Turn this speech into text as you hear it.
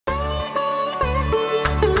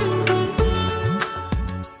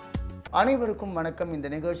அனைவருக்கும் வணக்கம். இந்த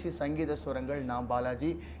நிகழ்ச்சி சங்கீத சுரங்கள். நான் பாலாஜி.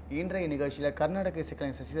 இன்றைய நிகழ்ச்சியில் கர்நாடக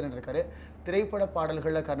இசைக்கலைஞர் சசிதரன் இருக்காரு. திரைப்பட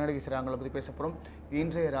பாடல்களில் கர்நாடக இசை ராகங்களை பற்றி பேச போகிறோம்.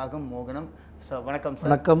 இன்றைய ராகம் மோகனம். சார் வணக்கம் சார்.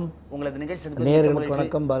 வணக்கம். உங்களது நிகழ்ச்சி நேயர்களுக்கு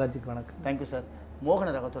வணக்கம், பாலாஜிக்கு வணக்கம். Thank you sir.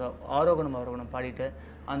 மோகன ராகத்தோட ஆரோகணம் அவரோகணம் பாடிட்டு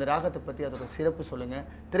அந்த ராகத்தை பற்றி அதோட சிறப்பு சொல்லுங்கள்.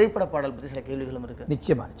 திரைப்பட பாடல் பற்றி சில கேள்விகளும் இருக்குது.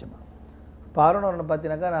 நிச்சயமாக இப்போ ஆரோகணம்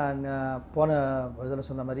பார்த்தீங்கன்னாக்கா நான் போன இதில்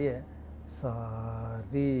சொன்ன மாதிரியே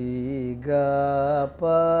சாரி க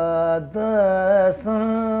பத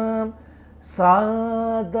சம்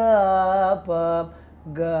சாதா ப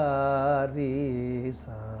காரி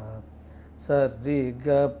சா சரி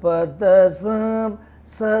க பத சம்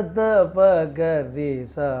சத ப கரி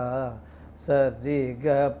சா சரி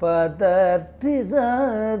க பத டி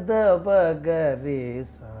சத ப கரி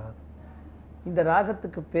சா. இந்த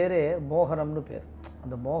ராகத்துக்கு பேரே மோகனம்னு பேர்.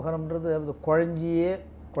 அந்த மோகனம்ன்றது அது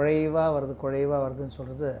குழைவாக வருதுன்னு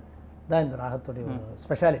சொல்கிறது தான் இந்த ராகத்துடைய ஒரு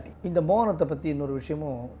ஸ்பெஷாலிட்டி. இந்த மோகனத்தை பற்றி இன்னொரு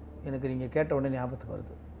விஷயமும் எனக்கு நீங்கள் கேட்ட உடனே ஞாபகத்துக்கு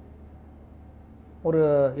வருது. ஒரு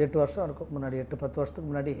 8 வருஷம் இருக்கும் முன்னாடி, 8-10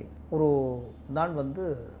 வருஷத்துக்கு முன்னாடி ஒரு நாள்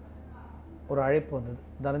ஒரு அழைப்பு வந்தது.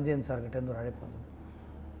 தனஞ்சயன் சார்கிட்டேருந்து ஒரு அழைப்பு வந்தது.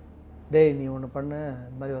 டேய் நீ ஒன்று பண்ணு,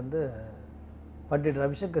 இந்த மாதிரி பண்டிட்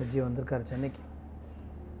ரவிசங்கர்ஜி வந்திருக்கார் சென்னைக்கு.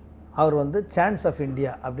 அவர் சான்ஸ் ஆஃப்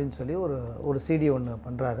இந்தியா அப்படின்னு சொல்லி ஒரு சிடி ஒன்று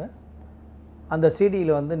பண்ணுறாரு. அந்த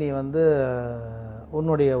சிடியில் நீ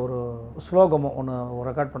உன்னுடைய ஒரு ஸ்லோகமோ ஒன்று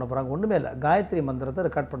ரெக்கார்ட் பண்ண போகிறாங்க. ஒன்றுமே இல்லை, காயத்ரி மந்திரத்தை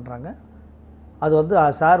ரெக்கார்ட் பண்ணுறாங்க. அது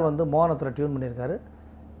சார் மோகனத்தில் டியூன் பண்ணியிருக்காரு.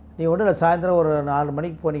 நீ ஒன்றும் இல்லை, சாயந்தரம் ஒரு 4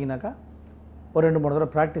 மணிக்கு போனீங்கன்னாக்கா ஒரு 2-3 தடவை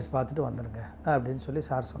ப்ராக்டிஸ் பார்த்துட்டு வந்துடுங்க அப்படின்னு சொல்லி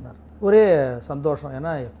சார் சொன்னார். ஒரே சந்தோஷம்.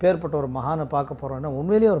 ஏன்னா எப்பேற்பட்ட ஒரு மகானை பார்க்க போகிறோன்னா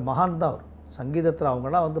உண்மையிலேயே ஒரு மகான் தான் அவர். சங்கீதத்தில்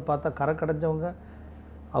அவங்களாம் பார்த்தா கரை கடைஞ்சவங்க.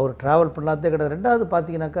 அவர் ட்ராவல் பண்ணாதே கிடையாது. ரெண்டாவது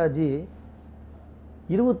பார்த்தீங்கன்னாக்கா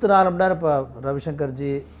 24 மணி நேரம் இப்போ ரவிசங்கர்ஜி,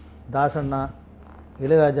 தாசண்ணா,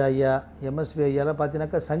 இளையராஜா ஐயா, எம்எஸ்வி ஐயாலாம்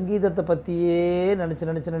பார்த்தீங்கன்னாக்கா சங்கீதத்தை பற்றியே நினச்சி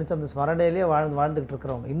அந்த ஸ்மரணையிலே வாழ்ந்துக்கிட்டு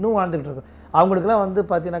இருக்கிறவங்க, இன்னும் வாழ்ந்துக்கிட்டு இருக்கோம். அவங்களுக்கெல்லாம்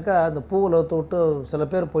பார்த்தீங்கன்னாக்கா அந்த பூவில் விட்டு சில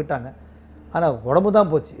பேர் போயிட்டாங்க. ஆனால் உடம்பு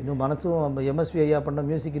தான் போச்சு, இன்னும் மனசும் எம்எஸ்வி ஐயா பண்ண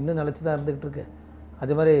மியூசிக் இன்னும் நினச்சி தான் இருந்துக்கிட்டு இருக்கு.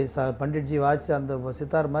 அதே மாதிரி பண்டிட்ஜி வாசி அந்த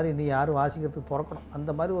சித்தார் மாதிரி இன்னும் யாரும் வாசிக்கிறதுக்கு பிறக்கணும்.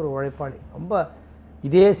 அந்த மாதிரி ஒரு உழைப்பாளி, ரொம்ப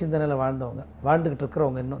இதே சிந்தனையில் வாழ்ந்துக்கிட்டு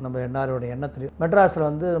இருக்கிறவங்க இன்னும் நம்ம எல்லாரோட எண்ணத்துலையும். மெட்ராஸில்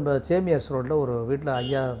நம்ம சேமியர்ஸ் ரோட்டில் ஒரு வீட்டில்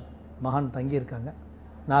ஐயா மகான் தங்கியிருக்காங்க.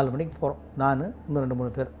 4 மணிக்கு போகிறோம், நான் இன்னும்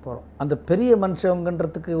 2-3 பேர் போகிறோம். அந்த பெரிய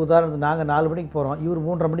மனுஷங்கன்றதுக்கு உதாரணத்துக்கு நாங்கள் 4 மணிக்கு போகிறோம், இவர்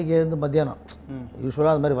 3:30 மணிக்கு எழுந்து மத்தியானம்.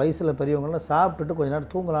 யூஸ்வலாக அந்த மாதிரி வயசில் பெரியவங்களாம் சாப்பிட்டுட்டு கொஞ்சம்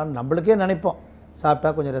நேரம் தூங்கலான்னு நம்மளுக்கே நினைப்போம்.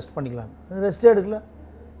 சாப்பிட்டா கொஞ்சம் ரெஸ்ட் பண்ணிக்கலான்னு. ரெஸ்ட்டே எடுக்கல.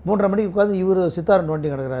 3:30 மணிக்கு உட்காந்து இவர் சித்தார் நோண்டி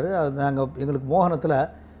கிடக்கிறாரு. அது எங்களுக்கு மோகனத்தில்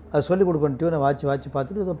அது சொல்லிக் கொடுக்கணும். டியூனை வாட்சி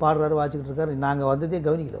பார்த்துட்டு இதை பாடுறாரு, வாச்சிக்கிட்டு இருக்காரு. நாங்கள் வந்ததே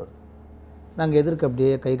கவனிக்கல. அவர் நாங்கள் எதிர்க்கு அப்படியே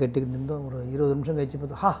கை கட்டிக்கிட்டு இருந்தோம். ஒரு 20 நிமிஷம் கழிச்சு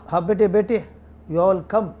பார்த்தோம். ஹா birthday you all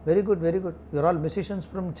come, very good you are all musicians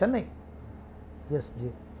from Chennai. S G,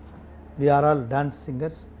 we are all dance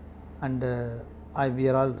singers and we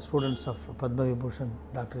are all students of Padma Vibhushan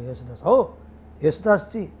doctor Yesudas. O Yesudas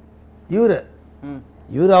G,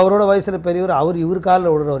 இவர் அவரோட வயசில் பெரியவர், இவர்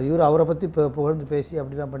காலில் விடுறவர். அவரை பற்றி புகழ்ந்து பேசி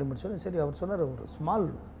அப்படிலாம் பண்ணி முடிச்சோம். சரி, அவர் சொன்னார் ஒரு small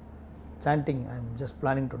chanting I am just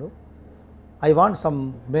planning to do. I want some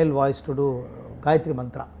male voice to do Gayatri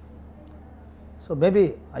mantra. So maybe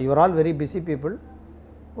you are all very busy people.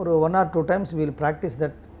 Or 1 or 2 times we will practice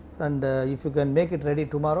that, and if you can make it ready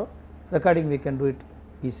tomorrow, recording we can do it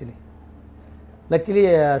easily. Luckily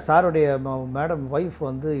சாருடைய madam wife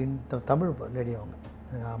Tamil lady. அவங்க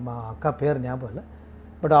அம்மா அக்கா பேர் ஞாபகம் இல்லை,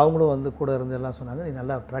 but அவங்களும் கூட இருந்து எல்லாம் சொன்னாங்க, நீ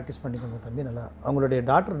நல்லா ப்ராக்டிஸ் பண்ணிக்கோங்க தம்பி. நல்லா அவங்களுடைய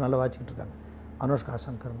டாக்டர் நல்லா வாசிக்கிட்டு இருக்காங்க, அனுஷ்கா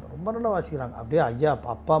சங்கர், ரொம்ப நல்லா வாசிக்கிறாங்க. அப்படியே ஐயா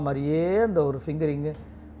அப்பா மாதிரியே அந்த ஒரு ஃபிங்கரிங்கு,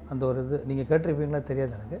 அந்த ஒரு இது நீங்கள் கேட்டிருப்பீங்களா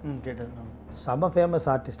தெரியாது எனக்கு. கேட்டது. செம்ம ஃபேமஸ்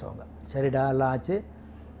ஆர்டிஸ்ட் அவங்க. சரிடா எல்லாம் ஆச்சு,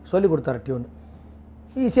 சொல்லி கொடுத்தாரு டியூன்.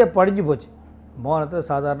 ஈஸியாக படிஞ்சு போச்சு. மோகனத்தில்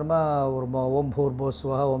சாதாரணமாக ஒரு ஓம் பூர்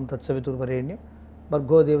போஸ்வா ஓம் தத்சவித்துர் வரேண்யம்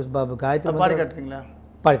பர்கோதேவ் பாபு காயத்ரி பாடி காட்டுறீங்களா?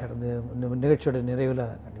 பாடி காட்டு இந்த நிகழ்ச்சியோட நிறைவில்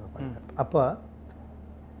கண்டிப்பாக பாடி காட்டு. அப்போ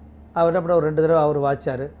அவர் என்ன பண்ண ஒரு 2 தடவை அவர்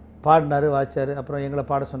வாச்சார், பாடினார், வாச்சார். அப்புறம் எங்களை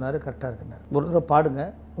பாட சொன்னார். கரெக்டாக இருக்குன்னார். ஒரு தடவை பாடுங்க,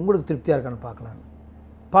 உங்களுக்கு திருப்தியாக இருக்கான்னு பார்க்கலான்னு.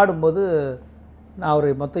 பாடும்போது நான் ஒரு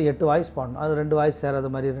மொத்தம் 8 வாய்ஸ் பாடணும். அது 2 வாய்ஸ் சேராத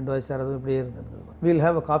மாதிரி, 2 வாய்ஸ் சேராத இப்படியே இருந்தது. We'll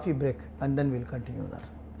have a coffee break and then wheel கண்டினியூனார்.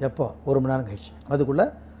 எப்போ? 1 மணி நேரம் கழிச்சு. அதுக்குள்ளே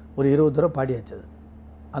ஒரு 20 தடவை பாடியாச்சு.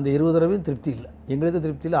 அந்த 20 தடவையும் திருப்தி இல்லை, எங்களுக்கு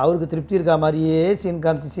திருப்தி இல்லை. அவருக்கு திருப்தி இருக்கா மாதிரியே சீன்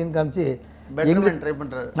காமிச்சு எங்களுக்கு ட்ரை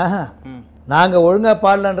பண்ணுறாரு. நாங்கள் ஒழுங்காக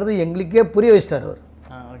பாடலான்றது எங்களுக்கே புரிய வச்சிட்டார் அவர்.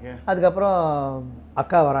 அதுக்கப்புறம்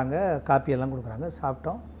அக்கா வராங்க, காப்பியெல்லாம் கொடுக்குறாங்க,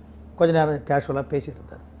 சாப்பிட்டோம். கொஞ்சம் நேரம் கேஷுவலாக பேசிகிட்டு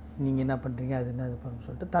இருந்தார். நீங்கள் என்ன பண்ணுறீங்க, அது என்ன இது பண்ணுன்னு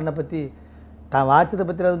சொல்லிட்டு தன்னை பற்றி தான் வாச்சதை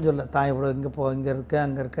பற்றி எதுவும் சொல்ல. தான் இவ்வளோ இங்கே இருக்கேன்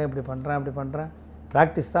அங்கே இருக்கேன், இப்படி பண்ணுறேன்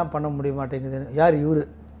ப்ராக்டிஸ் தான் பண்ண முடிய மாட்டேங்குது. யார் இவர்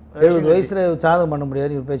 70 வயசில் சாதகம் பண்ண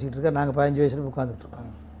முடியாது இவர் பேசிக்கிட்டு இருக்கார். நாங்கள் 15 வயசில் உட்காந்துட்டு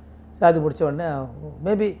இருக்கோம். அது முடித்த உடனே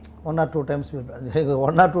maybe 1 or 2 times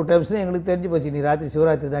 1 or 2 times எங்களுக்கு தெரிஞ்சு போச்சு, நீ ராத்திரி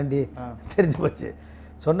சிவராத்திரி தாண்டி தெரிஞ்சு போச்சு.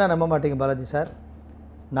 சொன்னால் நம்ப மாட்டேங்க பாலாஜி சார்,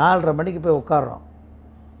 4:30 மணிக்கு போய் உட்காடுறோம்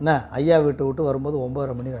என்ன, ஐயா வீட்டை விட்டு வரும்போது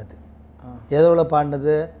 9:30 மணி ராத்திரி. எதோட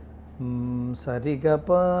பாடினது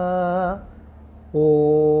சரிகபா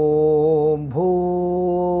ஓம்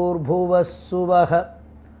பூர்புவஸ்ஸுவஹ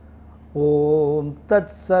ஓம்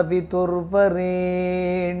தத் சவிதுர்வரேண்யம்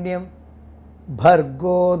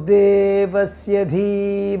भर्गो देवस्य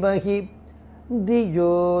धीमहि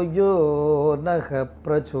धियो यो नः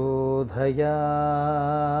प्रचोदयात्.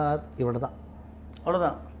 இவ்வளவுதான்,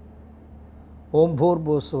 அவ்வளோதான். ஓம்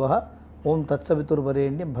பூர்புவஸ்ஸுவஹ ஓம்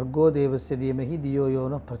தத்சவிதுர்வரேண்யம் भर्गो देवस्य धीमहि धियो यो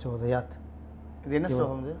नः प्रचोदयात्. இது என்ன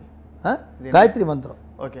ஸ்லோகம் இது? காயத்ரி மந்திரம்.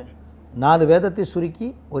 ஓகே. 4 வேதத்தை சுருக்கி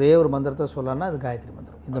ஒரே ஒரு மந்திரத்தை சொல்லலாம்னா அது காயத்ரி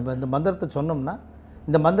மந்திரம். இந்த மந்திரத்தை சொன்னோம்னா,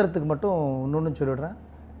 இந்த மந்திரத்துக்கு மட்டும் இன்னொன்று சொல்லிடுறேன்,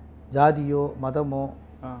 ஜாதியோ மதமோ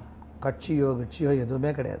கட்சியோ கிட்சியோ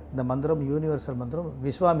எதுவுமே கிடையாது. இந்த மந்திரம் யூனிவர்சல் மந்திரம்,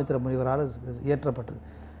 விஸ்வாமித்திர முனிவரால் இயற்றப்பட்டது.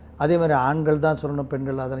 அதே மாதிரி ஆண்கள் தான் சொல்லணும்,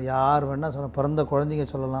 பெண்கள் அதில் யார் வேணால் சொல்லணும். பிறந்த குழந்தைங்க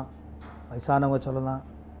சொல்லலாம், வயசானவங்க சொல்லலாம்,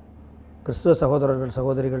 கிறிஸ்துவ சகோதரர்கள்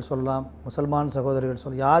சகோதரிகள் சொல்லலாம், முசல்மான் சகோதரிகள்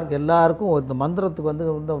சொல்லலாம், யாருக்கு எல்லாருக்கும் இந்த மந்திரத்துக்கு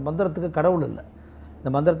இந்த மந்திரத்துக்கு கடவுள் இல்லை. இந்த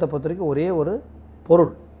மந்திரத்தை பொறுத்த வரைக்கும் ஒரே ஒரு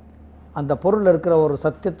பொருள், அந்த பொருளில் இருக்கிற ஒரு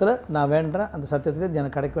சத்தியத்தில் நான் வேண்டுறேன், அந்த சத்தியத்தில்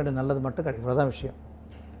எனக்கு கிடைக்க வேண்டிய நல்லது மட்டும் கிடைக்கும். இவ்வளோதான் விஷயம்.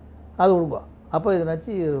 அது விடுங்க. அப்போ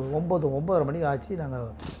இதனாச்சு 9:30 மணிக்கு ஆச்சு. நாங்கள்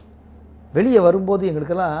வெளியே வரும்போது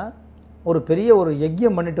எங்களுக்கெல்லாம் ஒரு பெரிய ஒரு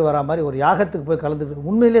யஜ்யம் பண்ணிட்டு வரா மாதிரி, ஒரு யாகத்துக்கு போய் கலந்துக்கிட்டு,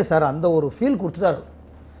 உண்மையிலே சார் அந்த ஒரு ஃபீல் கொடுத்துட்டாரு.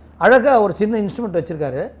 அழகாக ஒரு சின்ன இன்ஸ்ட்ருமெண்ட்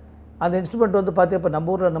வச்சுருக்காரு. அந்த இன்ஸ்ட்ருமெண்ட் வந்து பார்த்து இப்போ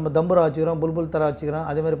நம்ம ஊரில் நம்ம தம்புரா வச்சுக்கிறோம், புல்புல் தரா வச்சுக்கிறோம்.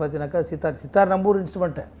 அதே மாதிரி பார்த்தீங்கன்னாக்கா சித்தார் நம்ம ஊர்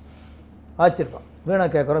இன்ஸ்ட்ருமெண்ட்டை வச்சுருக்கோம். வீணை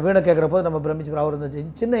கேட்குற போது நம்ம பிரமிச்சு அவர் இந்த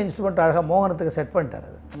சின்ன இன்ஸ்ட்ருமெண்ட் அழகாக மோகனத்துக்கு செட் பண்ணிட்டார்.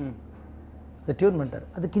 அது டியூன் பண்ணிட்டார்.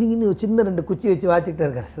 அது கிணிங்கின்னு சின்ன 2 குச்சி வச்சு வாச்சிக்கிட்டே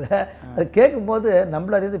இருக்காரு. அது கேட்கும்போது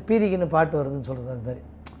நம்மள அறிந்து பீரிகின்னு பாட்டு வருதுன்னு சொல்கிறது. அது மாதிரி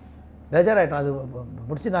பேஜாராயிட்டோம். அது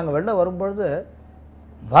முடிச்சு நாங்கள் வெளில வரும்பொழுது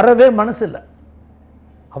வரவே மனசு இல்லை.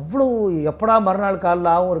 அவ்வளோ எப்படா மறுநாள்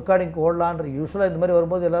காலையில் ஆகும் ரெக்கார்டிங்க்கு ஓடலான்ற. யூஸ்வலாக இந்த மாதிரி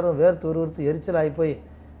வரும்போது எல்லோரும் வேர்த்து எரிச்சலாகி போய்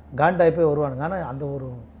காண்டாகி போய் வருவானுங்க. ஆனால் அந்த ஒரு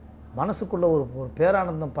மனசுக்குள்ளே ஒரு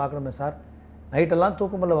பேரானந்தம் பார்க்கணுமே சார். நைட்டெல்லாம்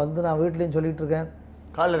தூக்கமில்ல வந்து நான் வீட்லேயும் சொல்லிகிட்டு இருக்கேன்,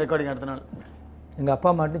 காலையில் ரெக்கார்டிங் அடுத்த நாள் எங்கள் அப்பா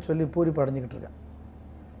அம்மாட்டையும் சொல்லி பூரி படைஞ்சிக்கிட்டு இருக்கேன்.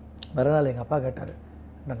 மறுநாள் எங்கள் அப்பா கேட்டார்,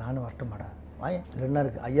 என்ன நானும் வரட்டுமாடா, வாயன் 2 நாள்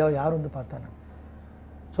இருக்குது, ஐயாவை யார் வந்து பார்த்தானே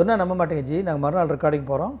சொன்னால் நம்ப மாட்டேங்க ஜி. நாங்கள் மறுநாள் ரெக்கார்டிங்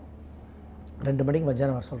போகிறோம், 2 மணிக்கு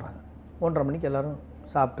மத்தியானம் வர சொல்கிறாங்க. 1:30 மணிக்கு எல்லோரும்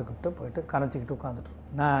சாப்பிட்டுக்கிட்டு போயிட்டு கரைச்சிக்கிட்டு உட்காந்துட்டோம்.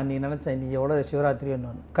 நீ நினச்சேன் நீ எவ்வளோ சிவராத்திரி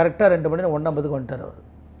ஒன்று கரெக்டாக 2 மணி 1:50 வந்துட்டார் அவர்.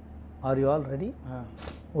 ஆர் யூ ஆல் ரெடி,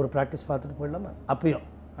 ஒரு ப்ராக்டிஸ் பார்த்துட்டு போயிடலாமா. அப்பயும்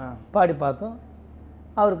பாடி பார்த்தோம்.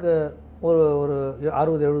 அவருக்கு ஒரு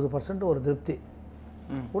 60-70% ஒரு திருப்தி.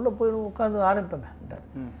 உள்ளே போய் உட்காந்து ஆரம்பிப்பேன்ட்டார்.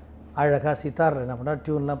 அழகாக சித்தாரில் என்ன பண்ணார்,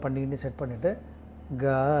 டியூன்லாம் பண்ணிக்கிட்டு செட் பண்ணிவிட்டு க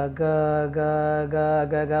க க க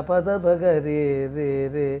க க பத பக ரே ரே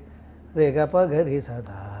ரே ரே க பக ரே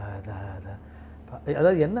சதா தா தா.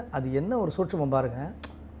 அதாவது என்ன ஒரு சூட்சமம் பாருங்கள்.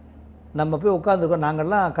 நம்ம போய் உட்காந்துருக்கோம்,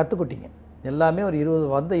 நாங்கள்லாம் கற்றுக்குட்டிங்க எல்லாமே ஒரு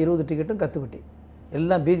 20 டிக்கெட்டும் கற்றுக்குட்டி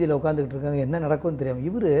எல்லாம் பீதியில் உட்காந்துக்கிட்டு இருக்காங்க. என்ன நடக்கும்னு தெரியாமல்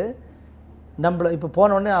இவர் நம்மளை இப்போ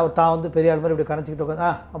போனோடனே அவர் தான் வந்து பெரிய ஆள் மாதிரி இப்படி கரைச்சிக்கிட்டு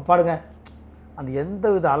உட்காந்து பாடுங்க, அந்த எந்த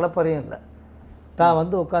வித அலப்பறையும் இல்லை. தான்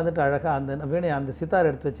வந்து உட்காந்துட்டு அழகாக அந்த வீணை அந்த சித்தார்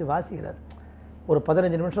எடுத்து வச்சு வாசிக்கிறார். ஒரு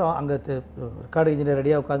 15 நிமிஷம் அங்கே ரெக்கார்டு இன்ஜினியர்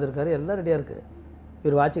ரெடியாக உட்காந்துருக்காரு, எல்லாம் ரெடியாக இருக்குது.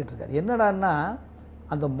 இவர் வாசிக்கிட்டு இருக்கார். என்னடான்னா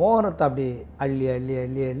அந்த மோகனத்தை அப்படி அள்ளி அள்ளி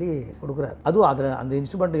அள்ளி அள்ளி கொடுக்குறாரு. அதுவும் அதில் அந்த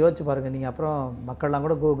இன்ஸ்ட்ருமெண்ட்டை யோசிச்சு பாருங்கள் நீங்கள். அப்புறம் மக்கள்லாம்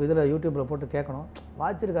கூட இதில் யூடியூப்பில் போட்டு கேட்கணும்.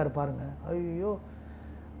 வாச்சிருக்காரு பாருங்கள். ஐயோ,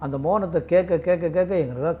 அந்த மோகனத்தை கேட்க கேட்க கேட்க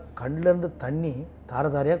எங்களுக்கெல்லாம் கண்ணிலேருந்து தண்ணி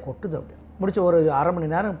தாரதாரியாக கொட்டுது. அப்படி முடிச்ச ஒரு 1/2 மணி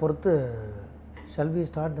நேரம் பொறுத்து shall we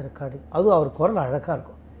start the recording. அதுவும் அவர் குரல் அழகாக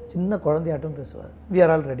இருக்கும், சின்ன குழந்தையாட்டும் பேசுவார். We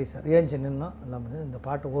are all ready sir, ஏன் சின்னன்னா எல்லாம் வந்து இந்த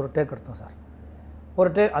பாட்டு ஒரு டேக் எடுத்தோம் சார். ஒரு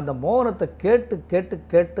டேக் அந்த மோகனத்தை கேட்டு கேட்டு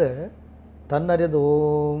கேட்டு தன்னறியது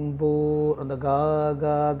ஓம் பூர் அந்த கா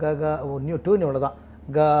கா க க நியூ டியூன் இவ்வளோ தான்.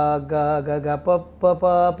 கா கா க க ப ப ப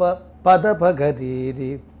ப பத ப க ரீ ரீ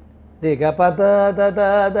ரே க ப த த த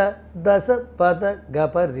த தச பத க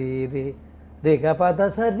ப ரீ ரீ ரே க ப த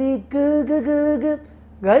ச ரி க க க க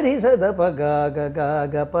கரி சத ப க க க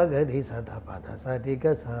க ப கரி சத ப த ச ரி க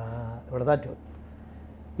ச. இவ்வளோ தான் டியூன்.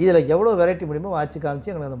 இதில் எவ்வளோ வெரைட்டி முடியுமோ வாட்சி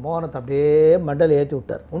காமிச்சு எங்களுக்கு அந்த மோகனத்தை அப்படியே மண்டலை ஏற்றி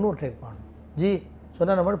விட்டார். இன்னொரு டேக் பண்ணணும் ஜி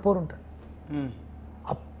சொன்னால் நம்ம போகிறோன்ட்டார்.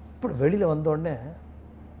 அப்படி வெளியில் வந்தோடனே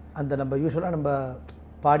அந்த நம்ம யூஸ்வலாக நம்ம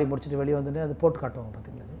பாடி முடிச்சுட்டு வெளியே வந்தோடனே அது போட்டு காட்டுவாங்க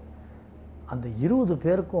பார்த்தீங்களா. அந்த 20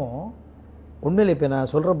 பேருக்கும் உண்மையில் இப்போ நான்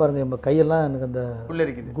சொல்கிறேன் பாருங்கள், நம்ம கையெல்லாம் எனக்கு அந்த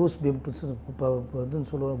கூஸ் பம்ப்ஸ் இப்போ இதுன்னு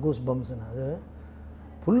சொல்லுவோம், கூஸ் பம்ப்ஸ்ன்னு அது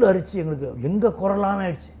புல் அரிச்சு எங்களுக்கு எங்கள் குரலான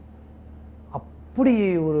ஆயிடுச்சு. அப்படி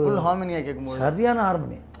ஒரு ஹார்மோனியாக கேட்கும்போது சரியான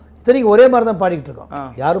ஹார்மோனி. இத்தனைக்கு ஒரே மாதிரி தான் பாடிக்கிட்டு இருக்கோம்.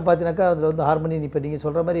 யாரும் பார்த்தீங்கன்னாக்கா அதில் வந்து ஹார்மனி இப்போ நீங்கள்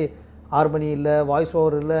சொல்கிற மாதிரி ஹார்மனி இல்லை, வாய்ஸ்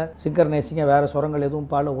ஓவர் இல்லை, சிங்கர்னைசிங்காக வேறு சுரங்கள் எதுவும்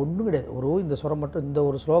பாடல ஒன்றும் கிடையாது. இந்த சுரம் மட்டும், இந்த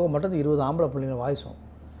ஒரு ஸ்லோகம் மட்டும் 20 ஆம்பளை பிள்ளைங்க வாய்ஸும்,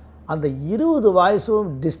 அந்த 20 வாய்ஸும்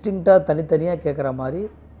டிஸ்டிங்க்டாக தனித்தனியாக கேட்குற மாதிரி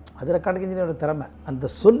அது ரெக்கார்டிங் இன்ஜினியரோட திறமை. அந்த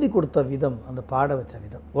சொல்லி கொடுத்த விதம், அந்த பாட வச்ச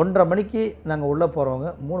விதம். 1:30 மணிக்கு நாங்கள் உள்ளே போகிறவங்க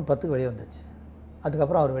 3:10க்கு வெளியே வந்துச்சு.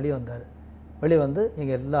 அதுக்கப்புறம் அவர் வெளியே வந்தார். வெளியே வந்து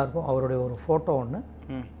எங்கள் எல்லாருக்கும் அவருடைய ஒரு ஃபோட்டோ ஒன்று,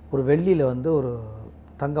 ஒரு வெள்ளியில் வந்து ஒரு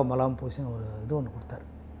தங்க மலாம் பூசின்னு ஒரு இது ஒன்று கொடுத்தாரு.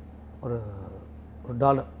 ஒரு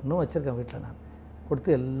 $1 இன்னும் வச்சுருக்கேன் வீட்டில். நான் கொடுத்து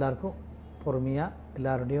எல்லாருக்கும் பொறுமையாக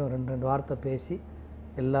எல்லாரோடையும் 2 வார்த்தை பேசி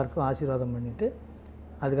எல்லாருக்கும் ஆசீர்வாதம் பண்ணிவிட்டு,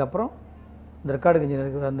 அதுக்கப்புறம் இந்த ரெக்கார்டிங்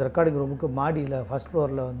இன்ஜினியருக்கு அந்த ரெக்கார்டிங் ரூமுக்கு மாடியில் ஃபஸ்ட்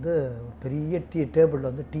ஃப்ளோரில் வந்து ஒரு பெரிய டேபிளில்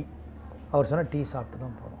வந்து டீ, அவர் சொன்னால் டீ சாப்பிட்டு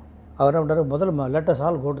தான் போகணும். அவர் என்ன பண்ணுறாரு, முதல்ல latest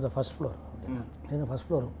all go to the first floor. ஏன்னா ஃபஸ்ட்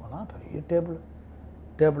ஃப்ளோருக்கு போனால் பெரிய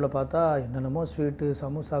டேபிளில் பார்த்தா என்னென்னமோ ஸ்வீட்டு,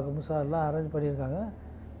 சமோசா எல்லாம் அரேஞ்ச் பண்ணியிருக்காங்க.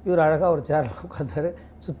 இவர் அழகாக ஒரு சேரில் உட்காந்தார்,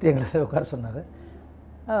 சுற்றி எங்களை உட்கார சொன்னார்.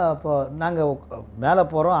 அப்போது நாங்கள் மேலே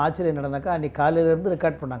போகிறோம். ஆச்சரியம் என்னன்னாக்கா, அன்றைக்கி காலையிலேருந்து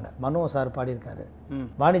ரெக்கார்ட் பண்ணாங்க. மனோ சார் பாடியிருக்காரு,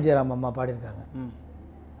 வாணி ஜெயராம் அம்மா பாடியிருக்காங்க,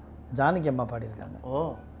 ஜானகி அம்மா பாடியிருக்காங்க.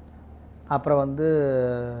 அப்புறம் வந்து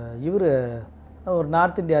இவர் ஒரு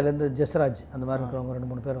நார்த் இந்தியாவிலேருந்து ஜெஸ்ராஜ் அந்த மாதிரி இருக்கிறவங்க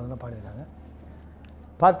 2-3 பேர் வந்து பாடியிருக்காங்க.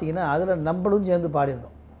 பார்த்தீங்கன்னா அதில் நம்மளும் சேர்ந்து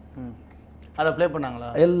பாடியிருக்கோம். அதை ப்ளே பண்ணாங்களா?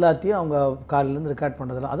 எல்லாத்தையும் அவங்க காலையிலேருந்து ரெக்கார்ட்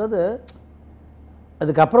பண்ணுறதுலாம். அதாவது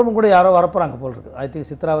அதுக்கப்புறமும் கூட யாரோ வரப்போகிறாங்க போல் இருக்குது. ஐ திங்க்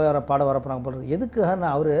சித்ராவே யாரோ பாட வரப்போகிறாங்க போல் இருக்குது. எதுக்காக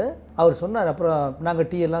அவர் சொன்னார். அப்புறம் நாங்கள்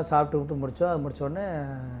டீ எல்லாம் சாப்பிட்டு விட்டு முடித்தோம். அது முடித்தோடனே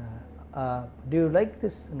டியூ யூ லைக்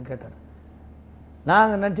திஸ்ன்னு கேட்டார்.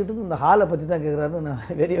 நாங்கள் நினச்சிட்டு இந்த ஹாலை பற்றி தான் கேட்குறாரு. நான்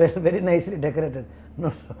very very very nicely decorated,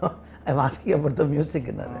 I am asking about the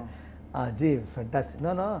மியூசிக்னாரு. G fantastic.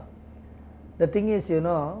 No the thing is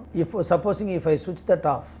supposing if I சுவிட்ச் that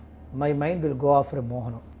of my mind will go off from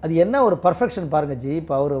மோகனம். அது என்ன ஒரு பர்ஃபெக்ஷன் பாருங்கள் ஜி.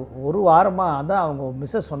 இப்போ அவர் ஒரு வாரமாக அதான் அவங்க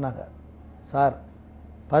மிஸ்ஸஸ் சொன்னாங்க, சார்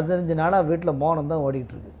 15 நாளாக வீட்டில் மோகனம் தான்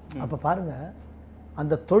ஓடிக்கிட்டு இருக்கு. அப்போ பாருங்கள்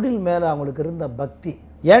அந்த தொழில் மேலே அவங்களுக்கு இருந்த பக்தி.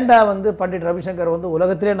 ஏண்டா வந்து பண்டிட் ரவிசங்கர் வந்து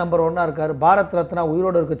உலகத்திலே நம்பர் 1 இருக்கார், பாரத் ரத்னா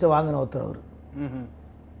உயிரோடு இருக்கச்சு வாங்கின ஒருத்தர் அவர்.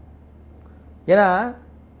 ஏன்னா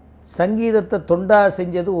சங்கீதத்தை தொண்டா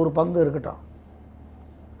செஞ்சது ஒரு பங்கு இருக்கட்டும்,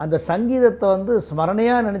 அந்த சங்கீதத்தை வந்து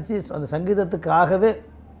ஸ்மரணையாக நினச்சி அந்த சங்கீதத்துக்காகவே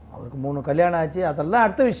அவருக்கு 3 கல்யாணம் ஆச்சு. அதெல்லாம்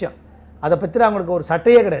அடுத்த விஷயம். அதை பற்றி அவங்களுக்கு ஒரு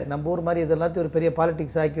சட்டையே கிடையாது. நம்ம ஊர் மாதிரி இது எல்லாத்தையும் ஒரு பெரிய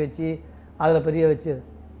பாலிட்டிக்ஸ் ஆக்கி வச்சு அதில் பெரிய வச்சு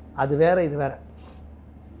அது வேறு இது வேறு.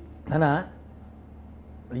 ஆனால்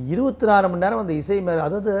 24 மணி நேரம் அந்த இசை மேலே,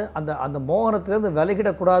 அதாவது அந்த அந்த மோகனத்துலேருந்து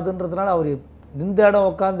விலகிடக்கூடாதுன்றதுனால அவர் இந்த இடம்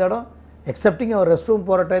உட்காந்த இடம் எக்ஸப்டிங் அவர் ரெஸ்ட் ரூம்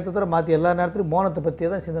போகிற டயத்தை தவிர மாற்றி எல்லா நேரத்துலையும் மோகனத்தை பற்றியே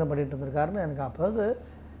தான் சிந்தனை பண்ணிகிட்டு இருந்திருக்காருன்னு எனக்கு. அப்போது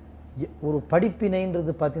ஒரு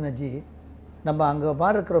படிப்பினைன்றது பார்த்தீங்கன்னா ஜி, நம்ம அங்கே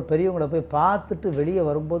மாதிரி இருக்கிற பெரியவங்களை போய் பார்த்துட்டு வெளியே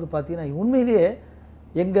வரும்போது பார்த்தீங்கன்னா உண்மையிலேயே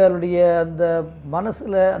எங்களுடைய அந்த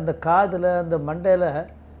மனசில், அந்த காதில், அந்த மண்டையில்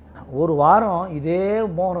ஒரு வாரம் இதே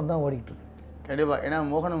மோகனம் தான் ஓடிக்கிட்டு இருக்கு. கண்டிப்பாக. ஏன்னா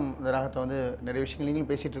மோகனம் இந்த ராகத்தை வந்து நிறைய விஷயங்கள்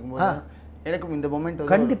நீங்களும் பேசிகிட்டு இருக்கும்போது எனக்கும் இந்த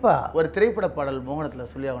மொமெண்ட் கண்டிப்பாக ஒரு திரைப்பட பாடல்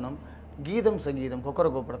மோகனத்தில் சொல்லி ஆகணும். கீதம் சங்கீதம்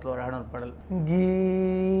கொக்கரகோ படத்தில் ஒரு அழகான பாடல்.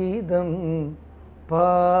 கீதம்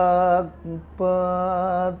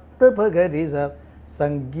பார்த்து பகரிச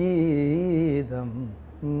சங்கீதம்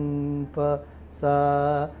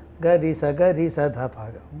கரிச கரிச தப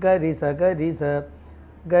கரிச கரிச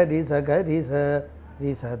கரிச கரிச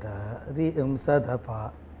ரிசத சதபா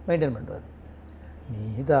மெயின்டைன் பண்ணுவார்.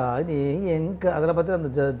 நீதா நீ என்க அதில் பார்த்து அந்த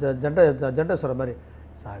ஜண்டை சொல்கிற மாதிரி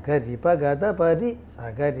சகரி பகத பரி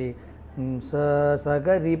சகரி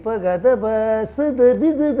சகரி பகத பரி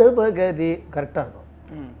பகரி கரெக்டாக இருக்கும்.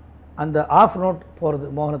 அந்த ஆஃப் நோட் போகிறது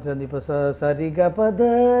மோகனத்துலேருந்து. இப்போ சரி க பத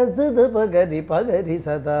பகரி பகரி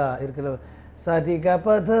சதா இருக்குல்ல, சரி க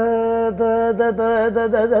பத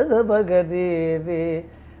பகரி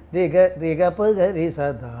ரிக ரிக பகரி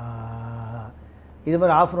சதா, இது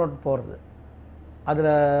மாதிரி ஆஃப் நோட் போகிறது.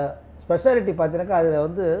 அதில் ஸ்பெஷாலிட்டி பார்த்தீங்கன்னாக்கா அதில்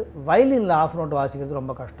வந்து வயலினில் ஆஃப் நோட் வாசிக்கிறது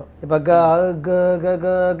ரொம்ப கஷ்டம். இப்போ க க க க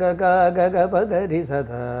க க க பகரி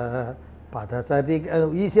சத பத சரி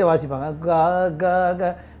ஈஸியாக வாசிப்பாங்க. க க க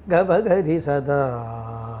க பகரி சதா,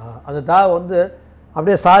 அந்த தா வந்து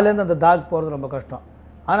அப்படியே சாலேருந்து அந்த தாக்கு போகிறது ரொம்ப கஷ்டம்.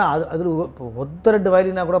 ஆனால் அதில் இப்போ 1-2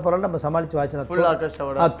 வயலினா கூட பரவாயில்ல, நம்ம சமாளித்து வாசிக்கலாம்.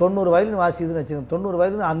 90 வயலின் வாசிக்குதுன்னு வச்சுக்கோங்க. 90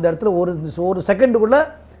 வயலின் அந்த இடத்துல ஒரு செகண்டுக்குள்ளே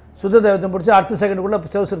சுத்த தெய்வத்தை பிடிச்சி அடுத்த செகண்டுக்குள்ளே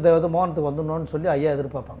சௌசர் தெய்வத்தை மோகனத்துக்கு வந்துடணும்னு சொல்லி ஐயா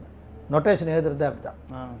எதிர்பார்ப்பாங்க. நொட்டேஷன் எழுதுறது அப்படி தான்.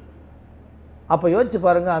 அப்போ யோசிச்சு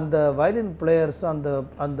பாருங்கள், அந்த வயலின் பிளேயர்ஸும் அந்த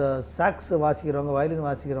அந்த சாக்ஸ் வாசிக்கிறவங்க, வயலின்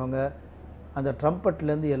வாசிக்கிறவங்க, அந்த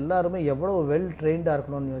ட்ரம்பட்லேருந்து எல்லாருமே எவ்வளோ வெல் ட்ரெயின்டாக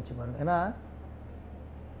இருக்கணும்னு யோசிச்சு பாருங்கள். ஏன்னா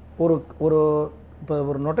ஒரு ஒரு இப்போ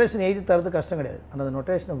ஒரு நொட்டேஷன் எழுதி தரது கஷ்டம் கிடையாது, ஆனால் அந்த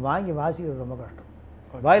நொட்டேஷனை வாங்கி வாசிக்கிறது ரொம்ப கஷ்டம்.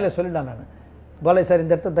 வாயில் சொல்லிட்டான் நான் பாலாஜி சார்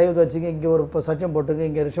இந்த இடத்த தெய்வத்தை வச்சுங்க, இங்கே ஒரு சச்சம் போட்டுங்க,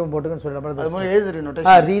 இங்கே ரிஷபம் போட்டுங்கன்னு சொல்லி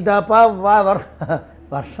ரீதாப்பா வா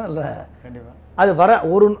வருஷம் இல்லை கண்டிப்பாக அது வர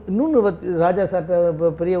ஒரு இன்னொன்று ராஜா சார்ட்ட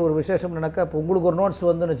பெரிய ஒரு விசேஷம் நடக்க இப்போ உங்களுக்கு ஒரு நோட்ஸ்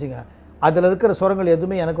வந்துன்னு வச்சுங்க, அதில் இருக்கிற சுரங்கள்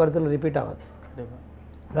எதுவுமே எனக்கு வரத்தில் ரிப்பீட் ஆகாது,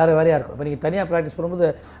 வேறு வேறையாக இருக்கும். இப்போ நீங்கள் தனியாக ப்ராக்டிஸ் பண்ணும்போது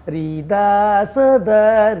ரீதா சத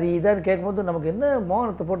ரீதான்னு கேட்கும்போது நமக்கு என்ன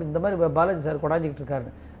மோகனத்தை போட்டு இந்த மாதிரி பாலாஜி சார் கொடாஞ்சிக்கிட்டு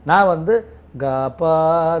இருக்காருன்னு, நான் வந்து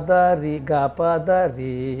கபாத ரீ கபாத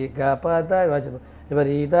ரீ கபாத வச்சுருப்பேன். இப்போ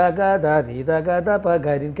ரீதா கதா ரீதா கதா ப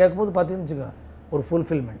கரின்னு கேட்கும்போது பார்த்தீங்கன்னு வச்சுக்கோங்க ஒரு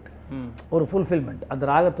ஃபுல்ஃபில்மெண்ட் அந்த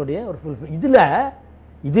ராகத்துடைய ஒரு ஃபுல்ஃபில். இதில்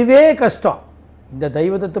இதுவே கஷ்டம், இந்த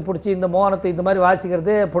தெய்வத்தை பிடிச்சி இந்த மோகனத்தை இந்த மாதிரி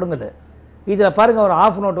வாசிக்கிறதே பிடுங்கல். இதில் பாருங்கள் ஒரு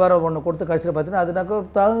ஆஃப் நோட் வேறு ஒன்று கொடுத்து கடைசியில் பார்த்தீங்கன்னா அதுனாக்கா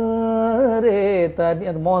தாரே தண்ணி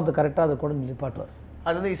அந்த மோகனத்தை கரெக்டாக அதை கொண்டு நிப்பாட்டுவார்.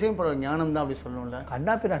 அது வந்து இசைப்பட ஞானம் தான் அப்படி சொல்லணும்ல.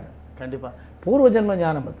 கண்ணாப்பினான் கண்டிப்பாக பூர்வ ஜென்ம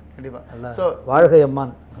ஞானம் அது கண்டிப்பாக. ஸோ வாழ்கை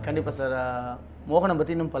அம்மான். கண்டிப்பாக சார், மோகனம்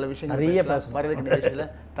பற்றி இன்னும் பல விஷயங்கள் நிறைய பேசணும் வரதுக்கு நிகழ்ச்சியில்.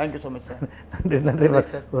 Thank you so much sir. நன்றி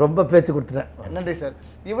சார், ரொம்ப பேச்சு கொடுத்துட்டேன். நன்றி சார்.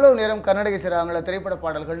 இவ்வளவு நேரம் கர்நாடக இசைராகங்கள திரைப்பட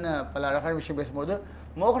பாடல்கள்னு பல அழகான விஷயம் பேசும்போது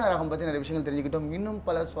மோகன ராகம் பற்றி நிறைய விஷயங்கள் தெரிஞ்சுக்கிட்டோம். இன்னும்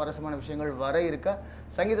பல சுவாரஸ்யமான விஷயங்கள் வர இருக்க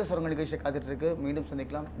சங்கீத சுரங்க நிகழ்ச்சியை காத்துட்டு இருக்கு. மீண்டும்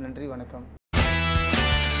சந்திக்கலாம். நன்றி, வணக்கம்.